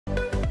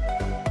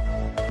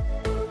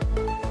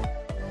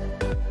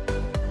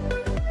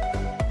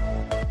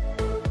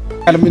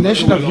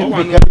Culmination of him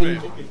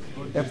becoming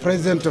a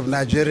president of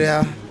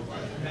Nigeria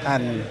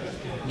and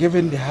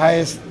given the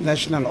highest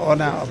national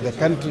honor of the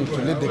country to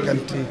lead the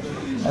country,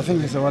 I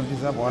think it's a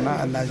well-deserved honor,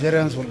 and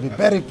Nigerians will be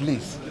very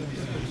pleased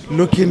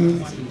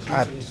looking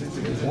at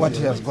what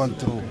he has gone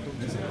through.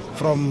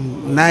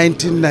 From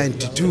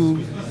 1992,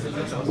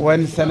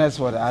 when Senate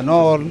was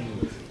annulled,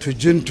 to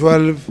June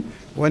 12,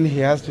 when he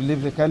has to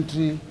leave the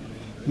country,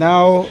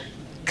 now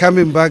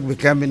coming back,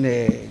 becoming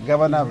a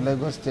governor of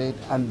Lagos State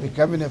and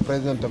becoming a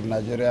president of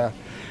Nigeria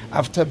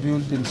after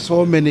building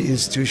so many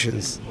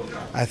institutions,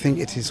 I think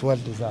it is well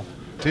deserved.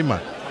 Tima,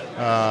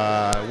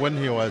 when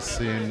he was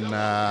in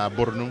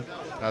Borno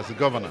as a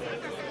governor,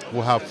 we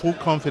have full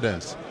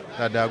confidence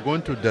that they are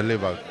going to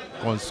deliver,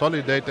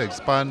 consolidate,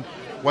 expand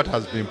what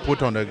has been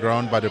put on the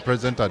ground by the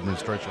present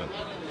administration.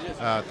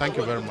 Thank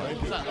you very much.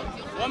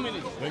 1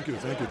 minute. Thank you.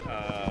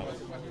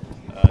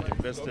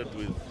 Invested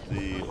with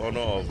the honor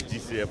of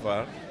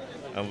GCFR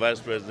and Vice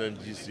President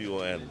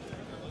GCON.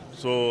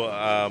 So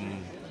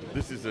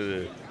this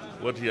is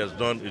what he has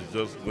done is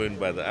just going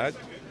by the act.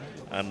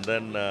 And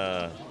then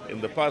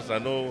in the past, I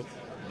know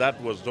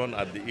that was done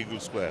at the Eagle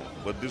Square,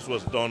 but this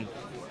was done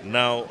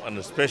now on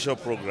a special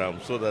program,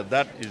 so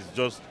that is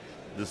just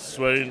the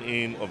swearing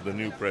in of the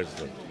new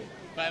president.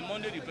 By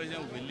Monday, the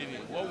president will be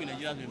leaving. What will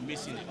Nigerians be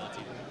missing about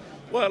it?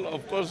 Well,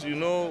 of course, you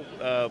know,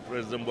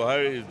 President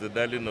Buhari is the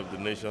darling of the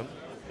nation,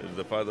 is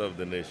the father of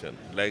the nation.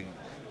 Like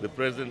the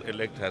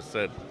president-elect has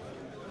said,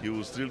 he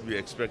will still be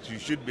you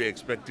should be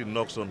expecting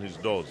knocks on his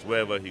doors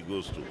wherever he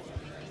goes to.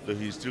 So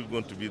he's still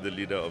going to be the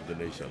leader of the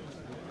nation.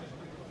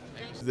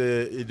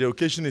 The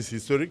occasion is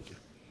historic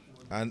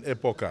and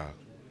epochal,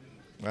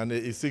 and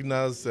it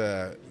signals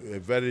a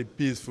very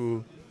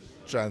peaceful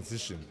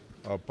transition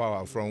of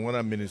power from one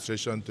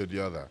administration to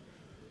the other.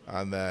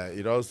 And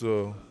it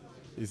also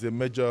is a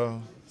major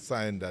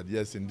sign that,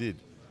 yes, indeed,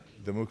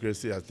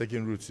 democracy has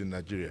taken roots in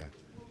Nigeria.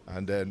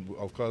 And then,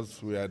 of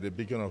course, we are the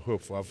beacon of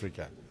hope for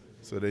Africa.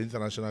 So the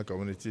international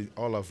community,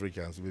 all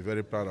Africans, will be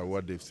very proud of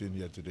what they've seen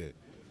here today.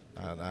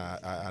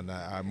 And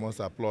I must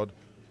applaud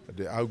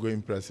the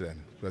outgoing President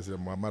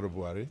Muhammadu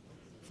Buhari,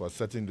 for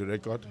setting the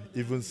record,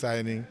 even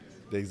signing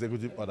the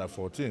Executive Order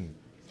 14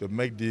 to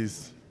make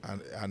this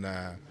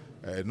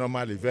a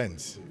normal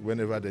event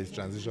whenever there is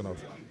transition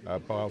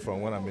of power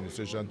from one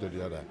administration to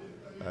the other.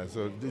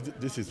 So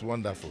this is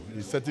wonderful.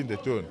 It's setting the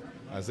tone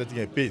and setting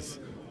a pace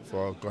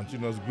for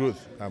continuous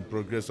growth and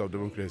progress of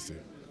democracy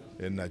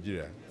in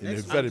Nigeria in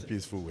a very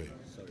peaceful way.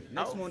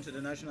 Next month, the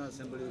National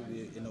Assembly will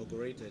be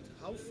inaugurated.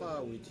 How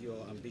far with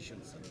your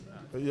ambitions?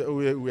 Yeah,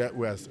 we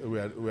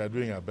are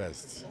doing our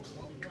best,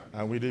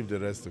 and we leave the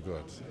rest to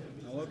God.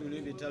 And what will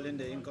you be telling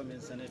the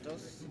incoming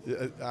senators?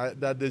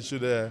 That they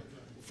should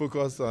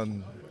focus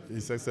on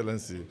His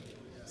Excellency,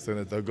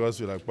 Senator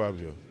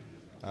Akpabio,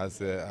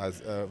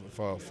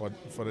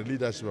 for the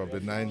leadership of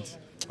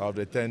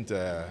the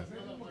 10th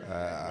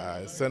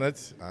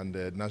Senate and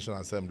the National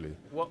Assembly,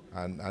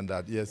 and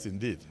that, yes,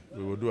 indeed,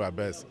 we will do our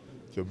best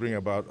to bring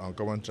about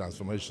uncommon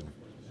transformation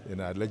in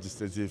our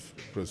legislative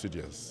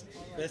procedures.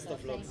 Best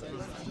of luck, sir.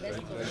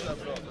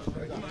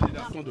 I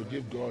just want to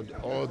give God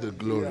all the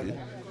glory.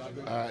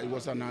 It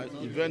was an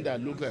event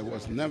that looked like it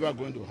was never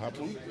going to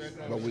happen,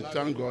 but we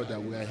thank God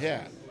that we are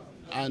here.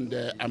 And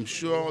I'm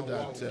sure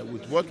that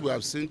with what we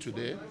have seen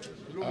today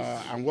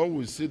and what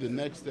we'll see the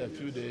next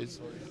few days,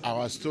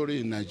 our story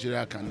in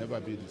Nigeria can never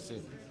be the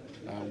same.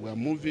 We're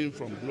moving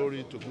from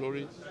glory to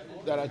glory.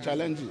 There are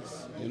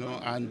challenges, you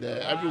know, and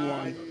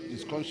everyone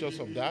is conscious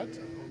of that.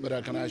 But I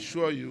can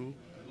assure you,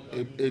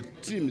 a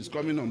team is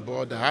coming on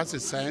board that has a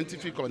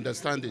scientific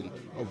understanding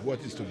of what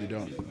is to be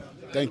done.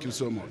 Thank you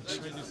so much.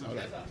 All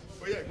right.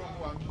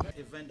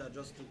 Event that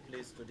just took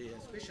place today,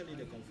 especially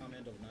the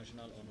conferment of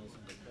national honors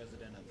and the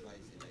president and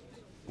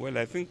vice-elect. Well,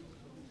 I think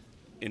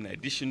in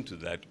addition to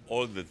that,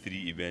 all the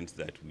three events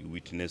that we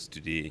witnessed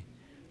today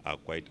are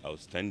quite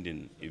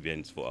outstanding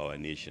events for our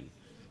nation.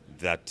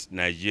 That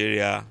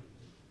Nigeria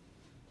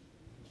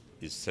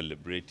is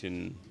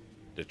celebrating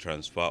the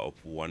transfer of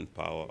one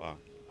power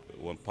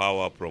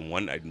from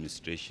one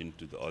administration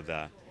to the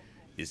other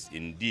is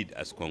indeed,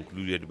 as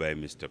concluded by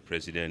Mr.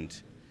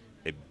 President,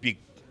 a big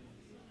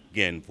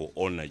gain for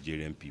all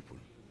Nigerian people,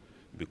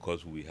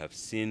 because we have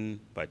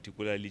seen,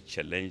 particularly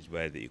challenged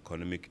by the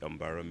economic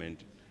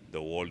environment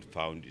the world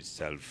found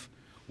itself,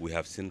 we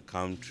have seen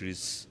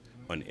countries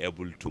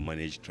unable to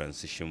manage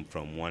transition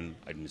from one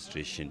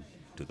administration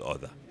to the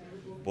other,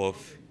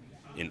 both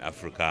in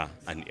Africa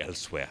and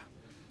elsewhere.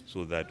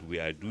 So that we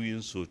are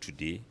doing so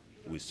today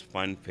with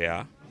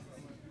fanfare,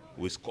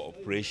 with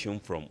cooperation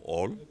from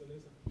all,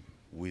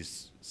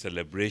 with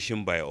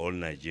celebration by all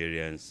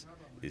Nigerians,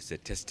 is a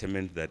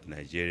testament that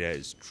Nigeria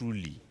is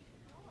truly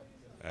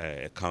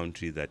a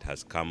country that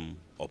has come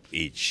of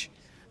age,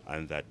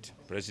 and that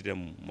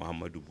President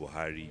Muhammadu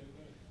Buhari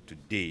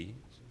today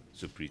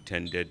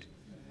superintended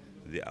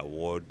the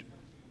award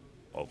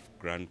of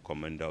Grand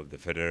Commander of the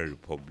Federal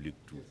Republic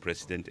to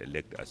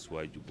President-elect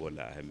Asiwaju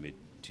Bola Ahmed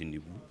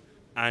Tinubu,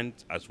 and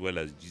as well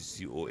as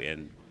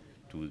GCON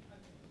to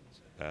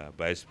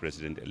Vice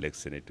President-elect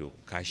Senator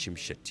Kashim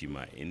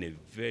Shettima in a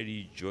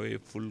very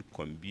joyful,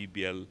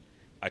 convivial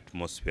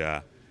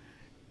atmosphere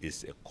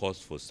is a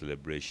cause for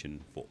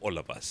celebration for all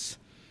of us.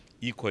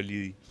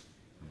 Equally,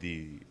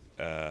 the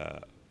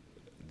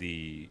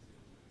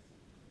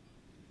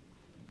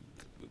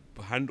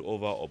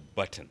handover of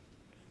baton,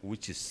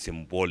 which is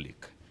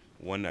symbolic,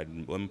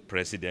 one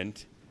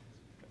president,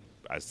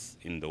 as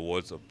in the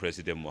words of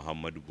President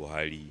Muhammadu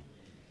Buhari,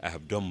 I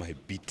have done my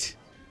bit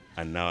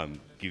and now I'm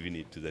giving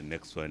it to the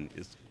next one,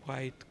 is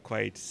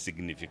quite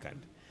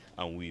significant.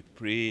 And we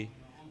pray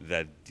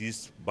that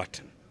this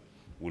baton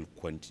will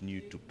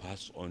continue to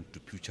pass on to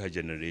future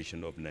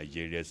generation of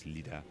Nigeria's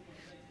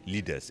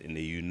leaders in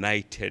a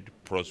united,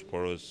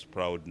 prosperous,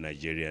 proud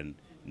Nigerian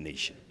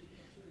nation.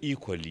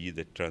 Equally,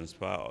 the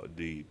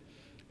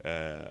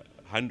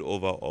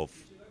handover of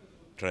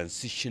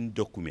transition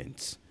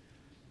documents,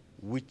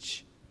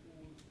 which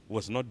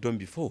was not done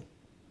before,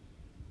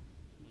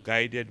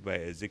 guided by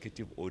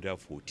Executive Order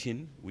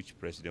 14, which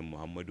President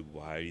Muhammadu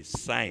Buhari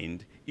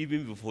signed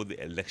even before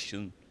the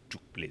election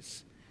took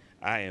place.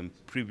 I am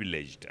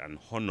privileged and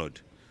honored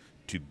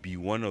to be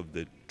one of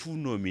the 2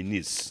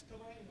 nominees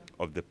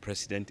of the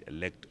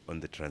President-elect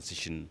on the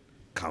Transition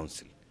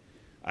Council.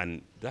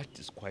 And that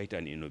is quite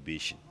an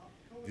innovation.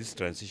 This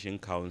Transition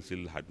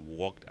Council had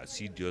worked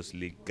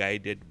assiduously,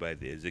 guided by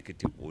the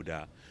Executive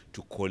Order,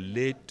 to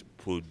collect,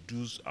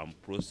 produce, and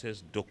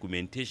process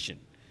documentation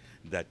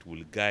that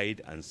will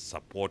guide and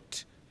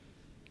support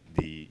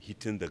the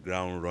hitting the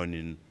ground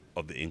running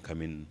of the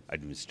incoming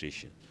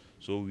administration.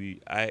 So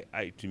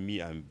to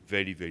me, I'm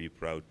very, very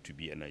proud to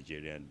be a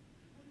Nigerian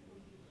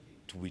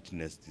to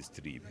witness these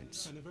 3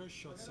 events. In a very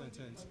short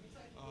sentence,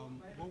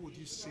 what would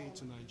you say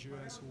to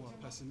Nigerians who are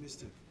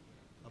pessimistic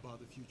about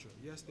the future?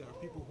 Yes, there are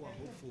people who are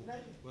hopeful,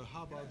 but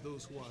how about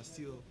those who are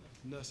still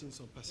nursing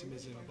some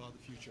pessimism about the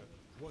future?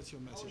 What's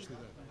your message to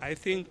them? I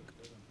think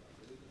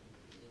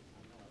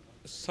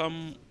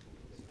some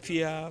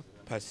fear,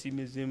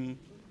 pessimism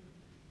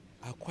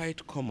are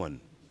quite common,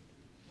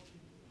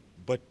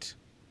 but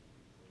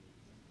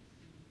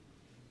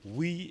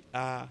we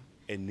are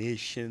a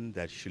nation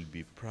that should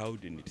be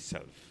proud in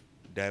itself.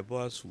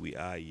 Diverse we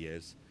are,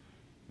 yes.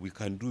 We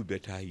can do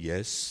better,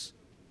 yes.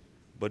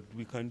 But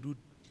we can do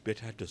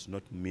better does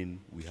not mean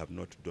we have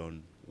not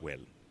done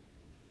well.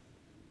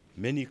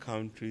 Many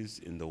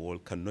countries in the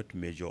world cannot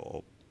measure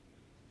up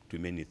to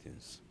many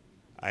things.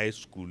 I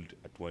schooled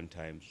at one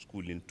time.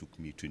 Schooling took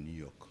me to New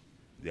York.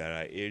 There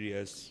are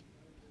areas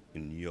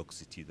in New York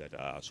City that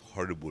are as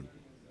horrible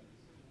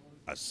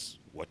as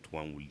what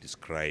one will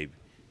describe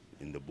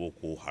in the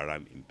Boko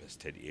Haram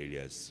infested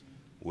areas,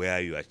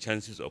 where your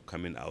chances of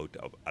coming out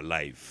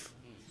alive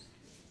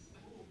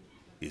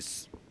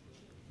is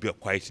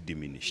quite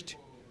diminished.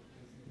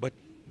 But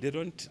they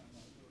don't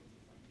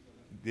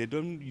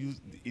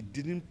use, it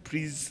didn't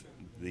please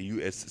the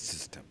US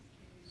system.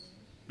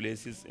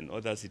 Places in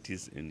other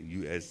cities in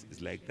the US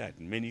is like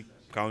that. Many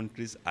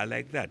countries are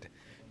like that.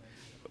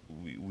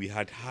 We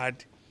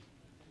had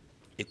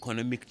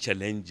economic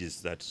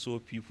challenges that saw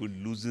people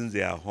losing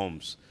their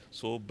homes,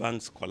 saw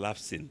banks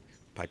collapsing,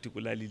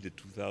 particularly the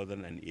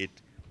 2008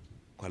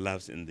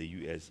 collapse in the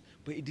US.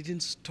 But it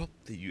didn't stop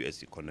the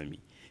US economy.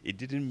 It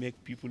didn't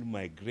make people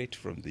migrate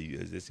from the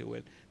US. They say,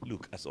 well,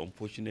 look, as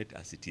unfortunate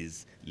as it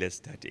is, let's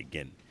start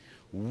again.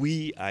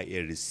 We are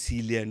a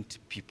resilient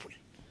people.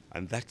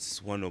 And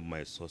that's one of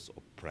my sources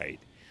of pride.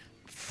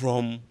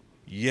 From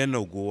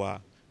Yenagoa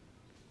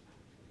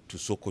to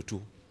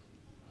Sokoto,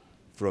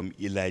 from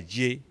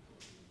Ilaje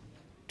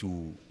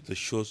to the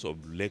shores of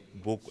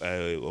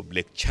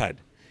Lake Chad,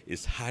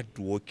 is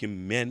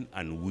hard-working men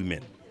and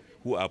women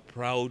who are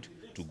proud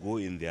to go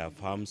in their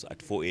farms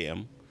at 4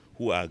 a.m.,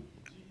 who are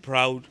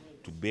proud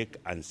to bake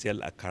and sell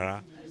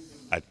akara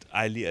at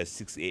early as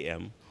 6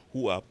 a.m.,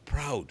 who are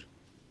proud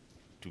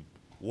to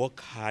work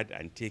hard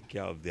and take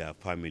care of their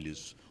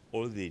families.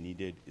 All they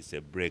needed is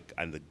a break,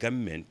 and the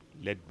government,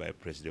 led by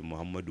President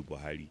Muhammadu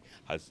Buhari,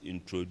 has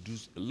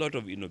introduced a lot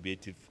of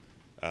innovative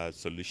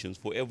solutions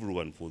for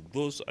everyone, for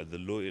those at the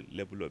low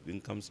level of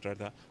income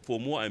strata, for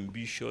more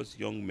ambitious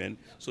young men,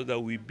 so that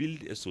we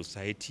build a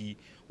society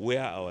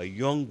where our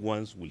young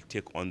ones will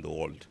take on the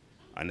world.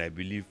 And I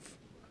believe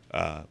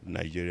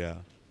Nigeria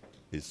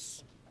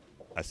is,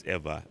 as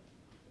ever,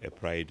 a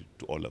pride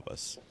to all of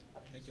us.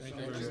 Thank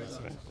you very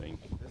much. Thank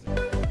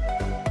you.